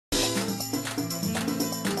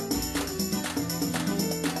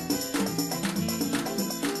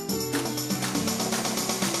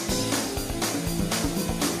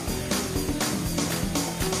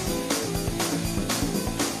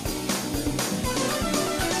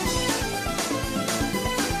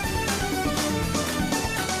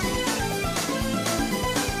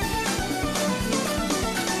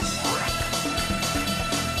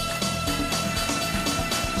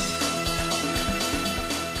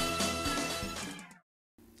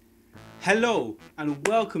Hello and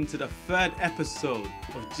welcome to the third episode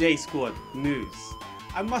of J Squad News.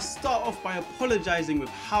 I must start off by apologising with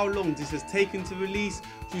how long this has taken to release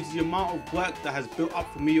due to the amount of work that has built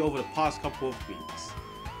up for me over the past couple of weeks.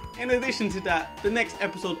 In addition to that, the next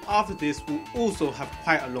episode after this will also have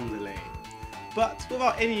quite a long delay. But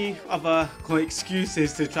without any other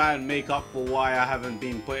excuses to try and make up for why I haven't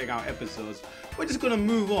been putting out episodes, we're just going to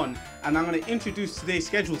move on and I'm going to introduce today's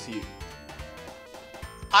schedule to you.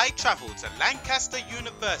 I travelled to Lancaster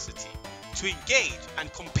University to engage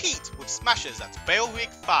and compete with smashers at Bailrig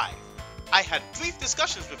 5. I had brief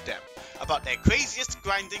discussions with them about their craziest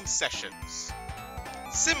grinding sessions.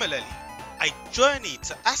 Similarly, I journeyed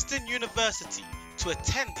to Aston University to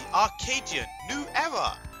attend the Arcadian New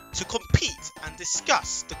Era to compete and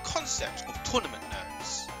discuss the concept of tournament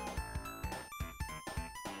nerves.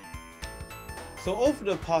 So over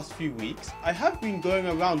the past few weeks, I have been going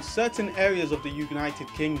around certain areas of the United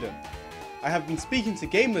Kingdom. I have been speaking to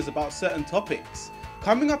gamers about certain topics.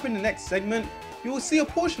 Coming up in the next segment, you will see a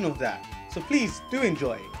portion of that, so please do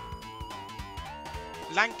enjoy.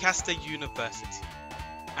 Lancaster University,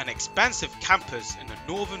 an expansive campus in the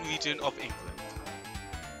northern region of England.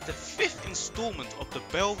 The fifth instalment of the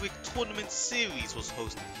Bailrig Tournament series was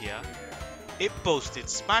hosted here. It boasted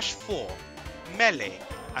Smash 4, Melee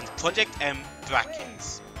and Project M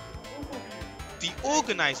brackets. The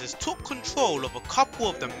organisers took control of a couple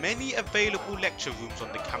of the many available lecture rooms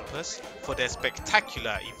on the campus for their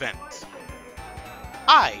spectacular event.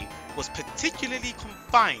 I was particularly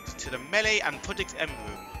confined to the Melee and Project M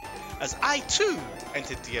room, as I too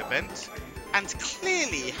entered the event and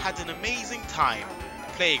clearly had an amazing time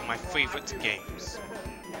playing my favourite games.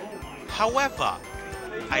 However,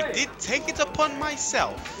 I did take it upon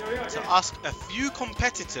myself to ask a few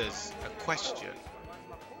competitors a question.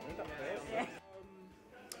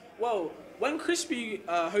 Well, when Crispy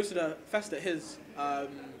hosted a fest at his, a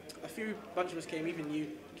bunch of us came, even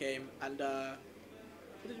you came, and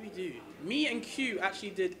what did we do? Me and Q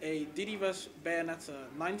actually did a Diddy vs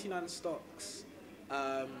Bayonetta 99 stocks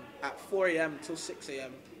at 4 AM till 6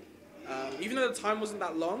 AM. Even though the time wasn't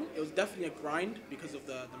that long, it was definitely a grind because of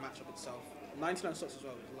the matchup itself. 99 stocks as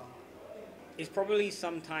well, it was long. It's probably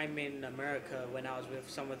sometime in America when I was with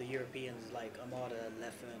some of the Europeans like Armada,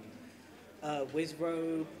 Leffen,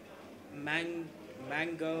 Wizro,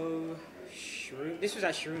 Mango, Shroom. This was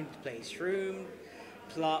at Shroom's place. Shroom,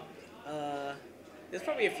 Plop. There's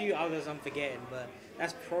probably a few others I'm forgetting, but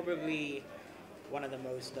that's probably one of the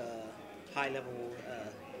most high-level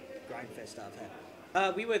grindfest I've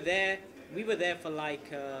had. We were there for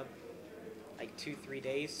like 2-3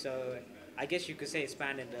 days, so I guess you could say it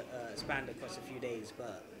spanned across a few days,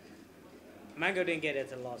 but Mango didn't get it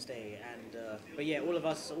till the last day, and but yeah, all of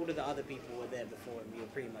the other people were there before, and we were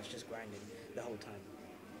pretty much just grinding the whole time.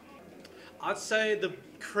 I'd say the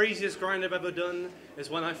craziest grind I've ever done is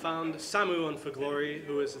when I found Samu on For Glory,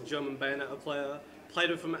 who is a German Bayonetta player.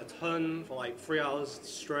 Played with him a ton for like 3 hours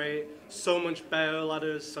straight. So much barrel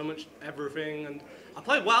ladders, so much everything, and I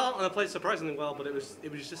played well, and I played surprisingly well, but it was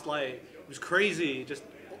just like, it was crazy. Just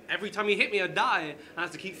every time he hit me, I'd die, and I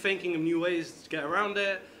had to keep thinking of new ways to get around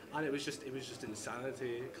it, and it was just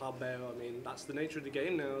insanity. Cloud Barrel, I mean, that's the nature of the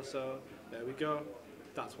game now, so there we go.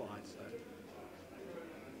 That's what I'd say.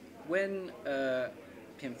 When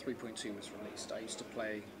PM 3.2 was released, I used to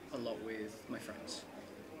play a lot with my friends,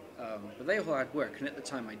 but they all had work, and at the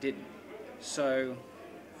time I didn't. So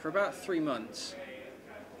for about 3 months,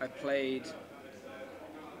 I played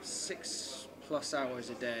 6+ hours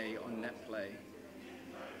a day on netplay,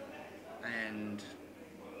 and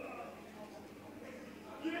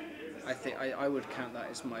I think I would count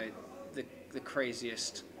that as the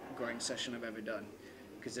craziest grind session I've ever done,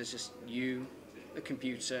 because there's just you, a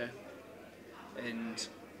computer, and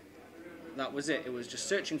that was it. It was just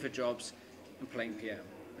searching for jobs and playing PM.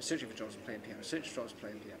 Searching for jobs and playing PM. Searching for jobs and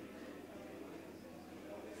playing PM.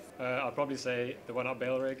 I'd probably say the one at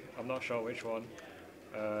Bailrig. I'm not sure which one.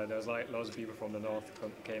 There was like loads of people from the north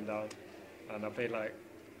came down, and I played like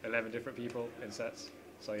 11 different people in sets.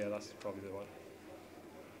 So yeah, that's probably the one.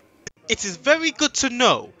 It is very good to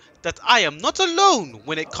know that I am not alone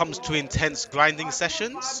when it comes to intense grinding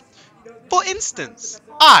sessions. For instance,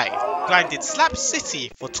 I grinded Slap City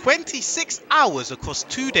for 26 hours across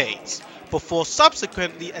 2 days, before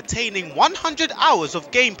subsequently attaining 100 hours of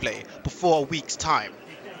gameplay before a week's time.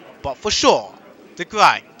 But for sure, the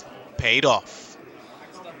grind paid off.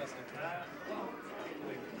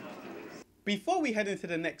 Before we head into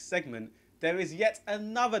the next segment, there is yet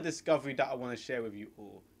another discovery that I want to share with you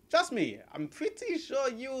all. Trust me, I'm pretty sure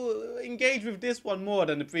you'll engage with this one more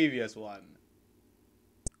than the previous one.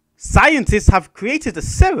 Scientists have created a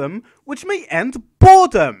serum which may end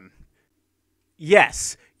boredom.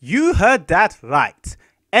 Yes, you heard that right.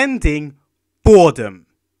 Ending boredom.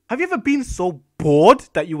 Have you ever been so bored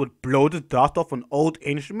that you would blow the dust off an old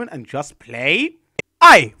instrument and just play?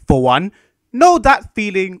 I, for one, know that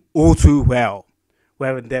feeling all too well,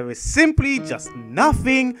 where there is simply just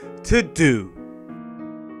nothing to do.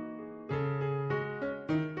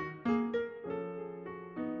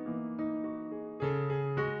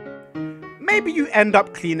 Maybe you end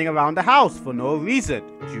up cleaning around the house for no reason,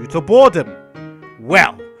 due to boredom.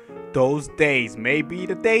 Well, those days may be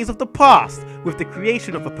the days of the past with the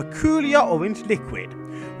creation of a peculiar orange liquid,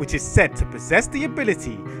 which is said to possess the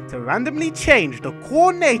ability to randomly change the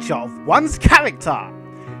core nature of one's character.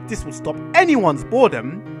 This will stop anyone's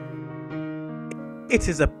boredom. It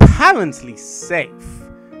is apparently safe.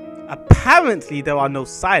 Apparently there are no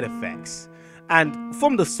side effects. And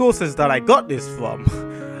from the sources that I got this from,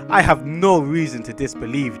 I have no reason to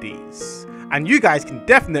disbelieve these. And you guys can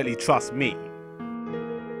definitely trust me.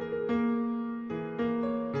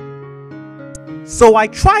 So I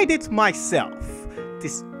tried it myself,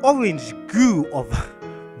 this orange goo of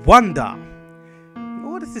wonder, in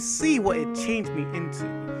order to see what it changed me into.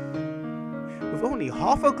 With only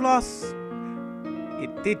half a glass,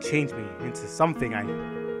 it did change me into something I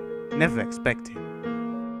never expected.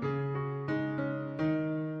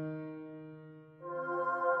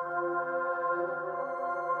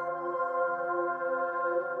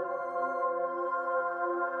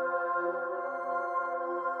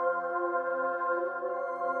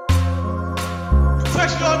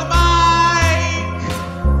 Pressure on the mic!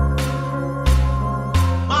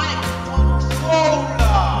 Mic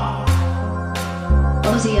controller!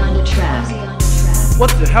 Ozzy on the track.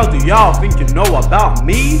 What the hell do y'all think you know about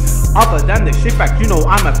me? Other than the shit fact, you know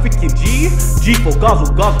I'm a freaking G. G for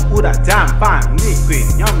guzzle, guzzle, all that damn fine liquid.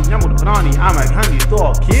 Nyam Nyam with the punani, I'm a candy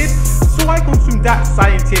store kid. So I consume that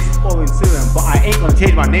scientist's orange serum, but I ain't gonna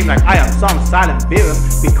change my name like I am some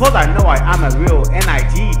silent-virum, because I know I am a real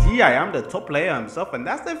NIGG. I am the top player himself, and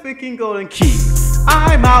that's the freaking golden key.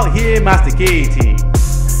 I'm out here masticating,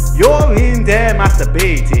 you're in there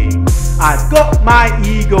masturbating. I've got my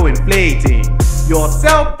ego inflating, your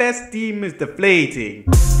self-esteem is deflating.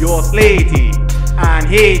 You're slating and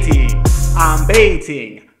hating, I'm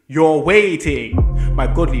baiting, you're waiting. My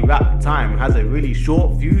godly rap time has a really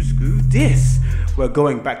short fuse. Screw this. We're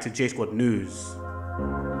going back to J Squad News.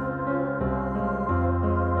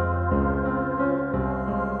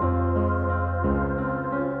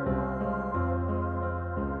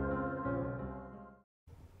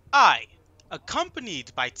 I,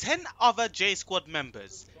 accompanied by 10 other J Squad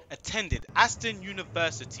members, attended Aston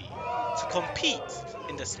University to compete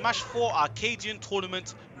in the Smash 4 Arcadian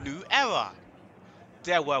tournament New Era.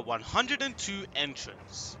 There were 102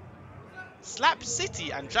 entrants. Slap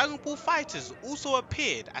City and Dragon Ball Fighters also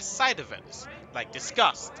appeared as side events, like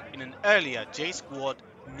discussed in an earlier J Squad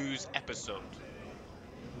News episode.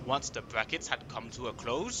 Once the brackets had come to a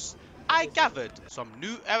close, I gathered some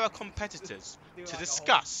New Era competitors to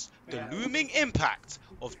discuss the looming impact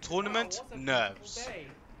of tournament nerves.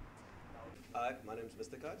 Hi, my name is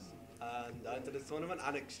Mr. Guys, and I entered this tournament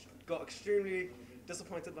and got extremely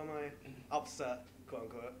disappointed by my upset, quote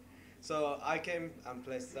unquote. So I came and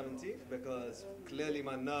placed 17th because clearly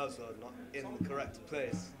my nerves were not in the correct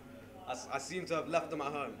place. I seem to have left them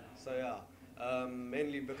at home. So yeah,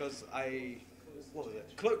 mainly because what was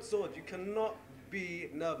it? Cloaked Sword, you cannot be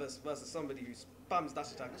nervous versus somebody who spams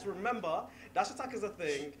dash attack. Because remember, dash attack is a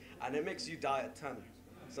thing and it makes you die at 10.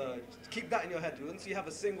 So keep that in your head. Once you have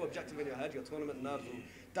a single objective in your head, your tournament nerves will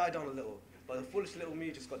die down a little. But the foolish little me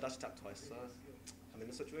just got dash attack twice. So I'm in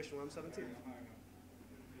a situation where I'm 17.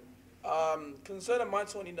 Concerning my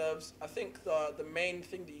 20 nerves, I think the main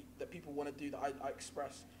thing that people want to do that I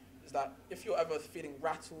express is that if you're ever feeling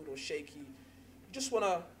rattled or shaky, you just want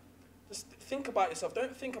to just think about yourself.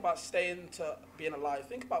 Don't think about staying to being alive.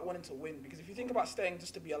 Think about wanting to win, because if you think about staying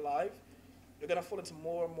just to be alive, you're going to fall into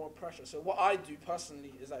more and more pressure. So what I do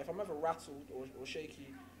personally is that if I'm ever rattled or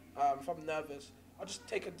shaky, if I'm nervous, I'll just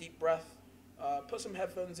take a deep breath, put some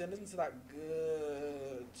headphones in, listen to that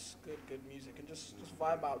good music, and just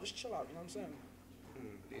vibe out, just chill out, you know what I'm saying?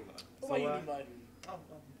 Levi. What about you, Levi? Oh,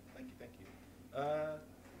 well, thank you.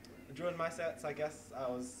 During my sets, I guess I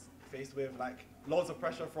was faced with like loads of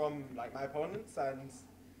pressure from like my opponents, and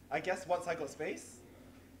I guess once I got space,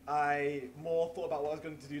 I more thought about what I was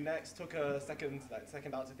going to do next, took a second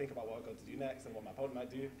out to think about what I was going to do next and what my opponent might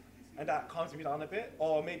do, and that calms me down a bit.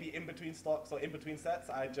 Or maybe in between stocks or in between sets,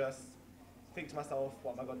 I just think to myself,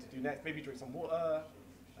 what am I going to do next? Maybe drink some water,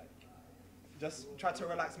 just try to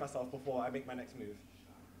relax myself before I make my next move.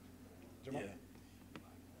 Jamal?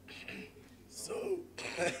 So,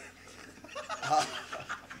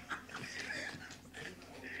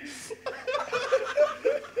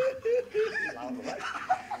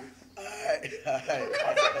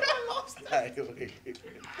 Alright, wait.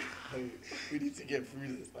 We need to get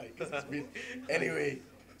through this. Like, this has been. Anyway,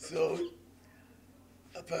 so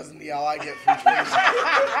personally, how I get through 20.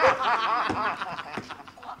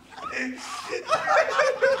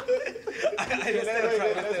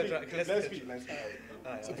 Let's speak.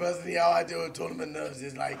 So personally, how I deal with tournament nerves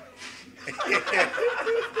is like.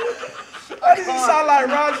 Why does he sound like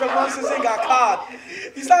Raj from Monsters Inc. I can't.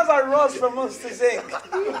 He sounds like Roz from Monsters Inc.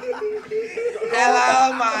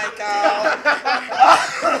 Hello, Michael.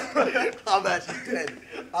 I'm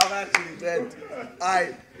actually dead.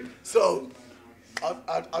 Alright, so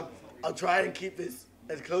I'll try and keep this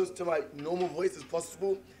as close to my normal voice as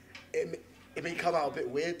possible. It may come out a bit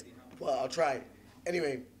weird, but I'll try.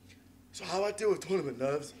 Anyway, so how I deal with tournament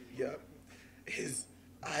nerves, is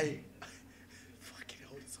fucking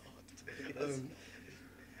hell, it's hard.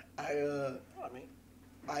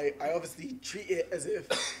 I obviously treat it as if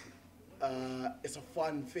it's a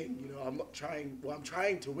fun thing, you know. I'm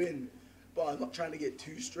trying to win, but I'm not trying to get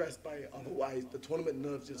too stressed by it. Otherwise, the tournament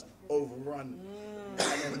nerves just overrun.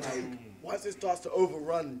 And then, once it starts to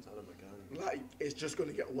overrun, it's just going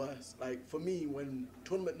to get worse. Like, for me, when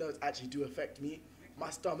tournament nerves actually do affect me, my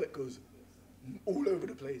stomach goes all over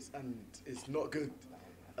the place, and it's not good.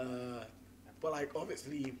 But, like,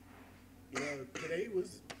 obviously, you know, today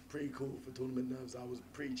was pretty cool for tournament nerves. I was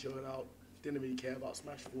pretty chilled out. Didn't really care about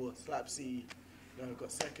Smash 4, Slap C. You know,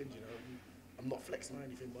 got second, you know. I'm not flexing or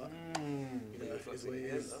anything, but, you know, it's what it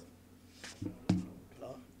is.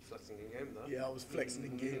 Flexing in game, though. Yeah, I was flexing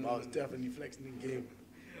in game. I was definitely flexing in game.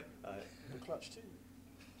 The clutch too.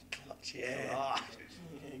 Clutch, yeah.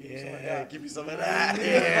 Give me some of that.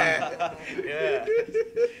 Yeah.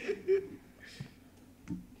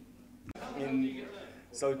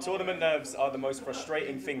 So tournament nerves are the most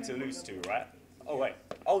frustrating thing to lose to, right? Oh wait.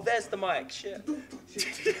 Oh, there's the mic. Shit. You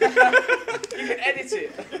can edit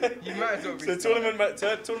it. You might as well So tournament nerves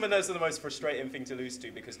are the most frustrating thing to lose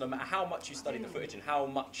to, because no matter how much you study the footage and how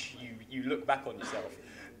much you look back on yourself,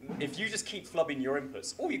 if you just keep flubbing your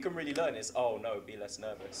inputs, all you can really learn is, oh no, be less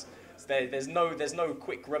nervous. So there's no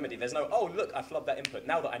quick remedy. There's no, oh look, I flubbed that input.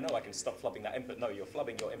 Now that I know I can stop flubbing that input. No, you're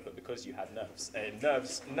flubbing your input because you had nerves. And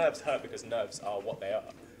nerves hurt because nerves are what they are.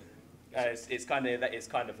 It's kind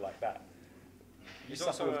of like that. It's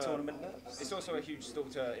also a huge step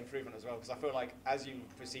to improvement as well, because I feel like as you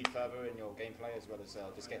proceed further in your gameplay, as well as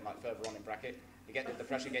just getting like further on in bracket, the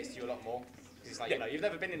pressure gets to you a lot more. It's like, you know, you've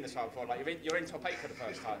never been in this fight before. Like you're in top 8 for the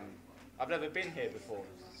first time. I've never been here before.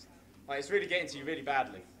 Like it's really getting to you really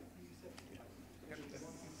badly.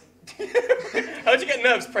 How'd you get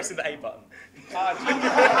nerves pressing the A button? I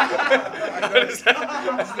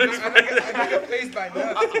get phased by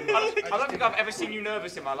nerves. I don't think I've ever seen you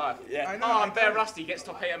nervous in my life. Yeah. I know, Oh, I'm bare rusty. Gets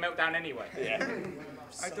top 8 at meltdown anyway. Yeah.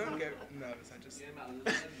 I don't get nervous. I just.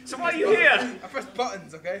 So why are you here? I press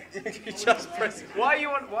buttons, okay? You just press. Why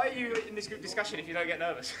are you in this group discussion if you don't get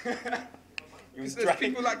nervous? He was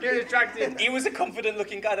people like You're dragged in. He was a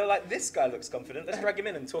confident-looking guy. They're like, this guy looks confident. Let's drag him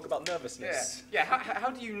in and talk about nervousness. Yeah. How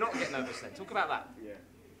do you not get nervous then? Talk about that. Yeah.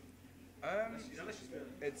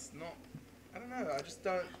 It's not. I don't know. I just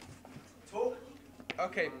don't. Talk.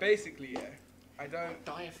 Okay, basically, I don't.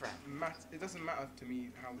 Diaphragm. It doesn't matter to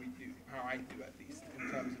me how I do at least in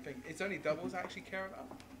terms of things. It's only doubles I actually care about.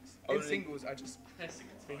 In singles, I just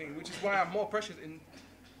think, which is why I'm more pressured in.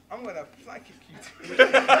 I'm gonna fly kick you.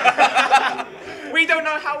 We don't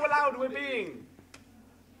know how loud we're being.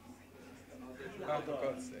 Oh, for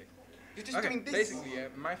God's sake. You're just doing this. Basically,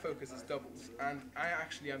 my focus is doubles, and I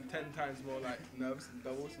actually am 10 times more like nervous in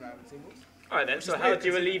doubles than I am in singles. All right then. So how do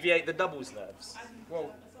you alleviate the doubles nerves?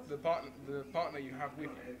 Well, the partner you have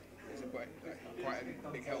with you is quite a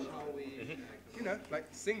big help. Mm-hmm. You know, like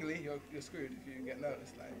singly, you're screwed if you get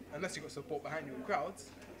nervous. Like unless you got support behind you in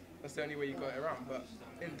crowds, that's the only way you got it around. But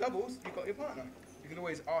in doubles, you got your partner. You can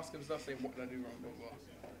always ask them stuff, saying what did I do wrong, blah blah.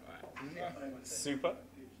 And, yeah. Super.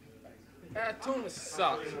 Tournaments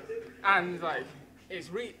suck, and like it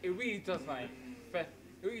really does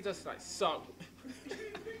suck.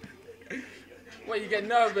 When you get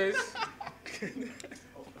nervous,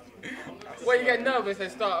 they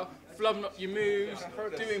start flubbing up your moves,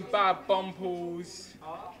 doing bad bomb pulls,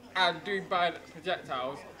 and doing bad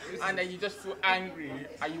projectiles, and then you just feel angry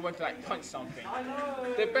and you want to like punch something.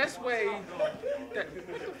 The best way.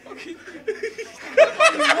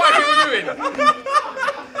 What are you doing?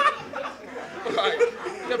 Right.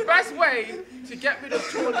 the best way to get rid of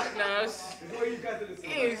tournament nerves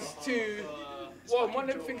is to, well, one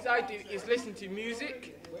of the things I do is listen to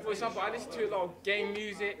music. For example, I listen to a lot of game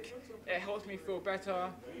music. It helps me feel better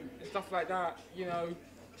and stuff like that, you know,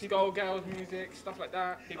 Skullgirls music, stuff like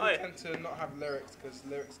that. People tend to not have lyrics because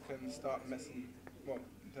lyrics can start messing, well,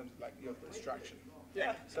 in terms of like your distraction.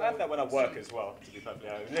 Yeah, so I have that when I work as well, to be perfectly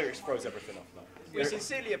honest. Lyrics throws everything off. We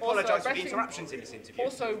sincerely apologise for the interruptions in this interview.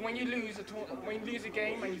 Also, when you lose a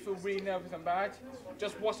game and you feel really nervous and bad,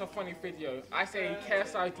 just watch a funny video. I say,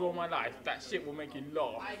 KSI Draw My Life. That shit will make you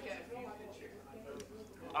laugh.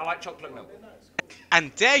 I like chocolate milk.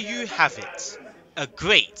 And there you have it. A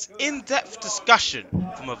great, in-depth discussion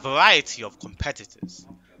from a variety of competitors.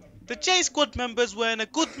 The J Squad members were in a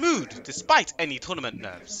good mood despite any tournament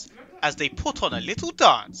nerves, as they put on a little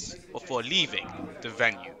dance before leaving the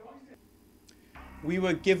venue. We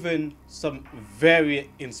were given some very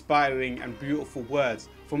inspiring and beautiful words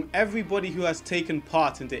from everybody who has taken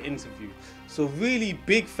part in the interview. So really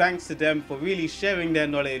big thanks to them for really sharing their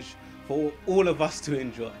knowledge for all of us to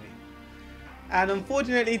enjoy. And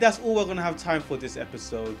unfortunately, that's all we're going to have time for this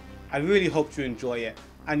episode. I really hope you enjoy it.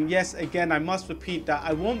 And yes, again, I must repeat that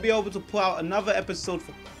I won't be able to put out another episode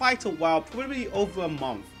for quite a while, probably over a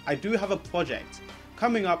month. I do have a project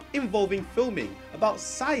coming up involving filming about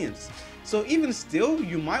science. So even still,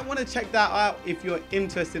 you might want to check that out if you're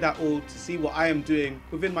interested at all to see what I am doing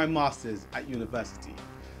within my masters at university.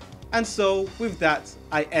 And so with that,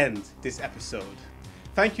 I end this episode.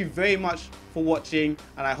 Thank you very much for watching,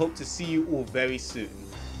 and I hope to see you all very soon.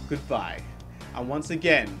 Goodbye. And once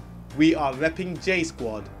again, we are repping J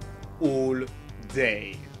Squad all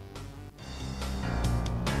day.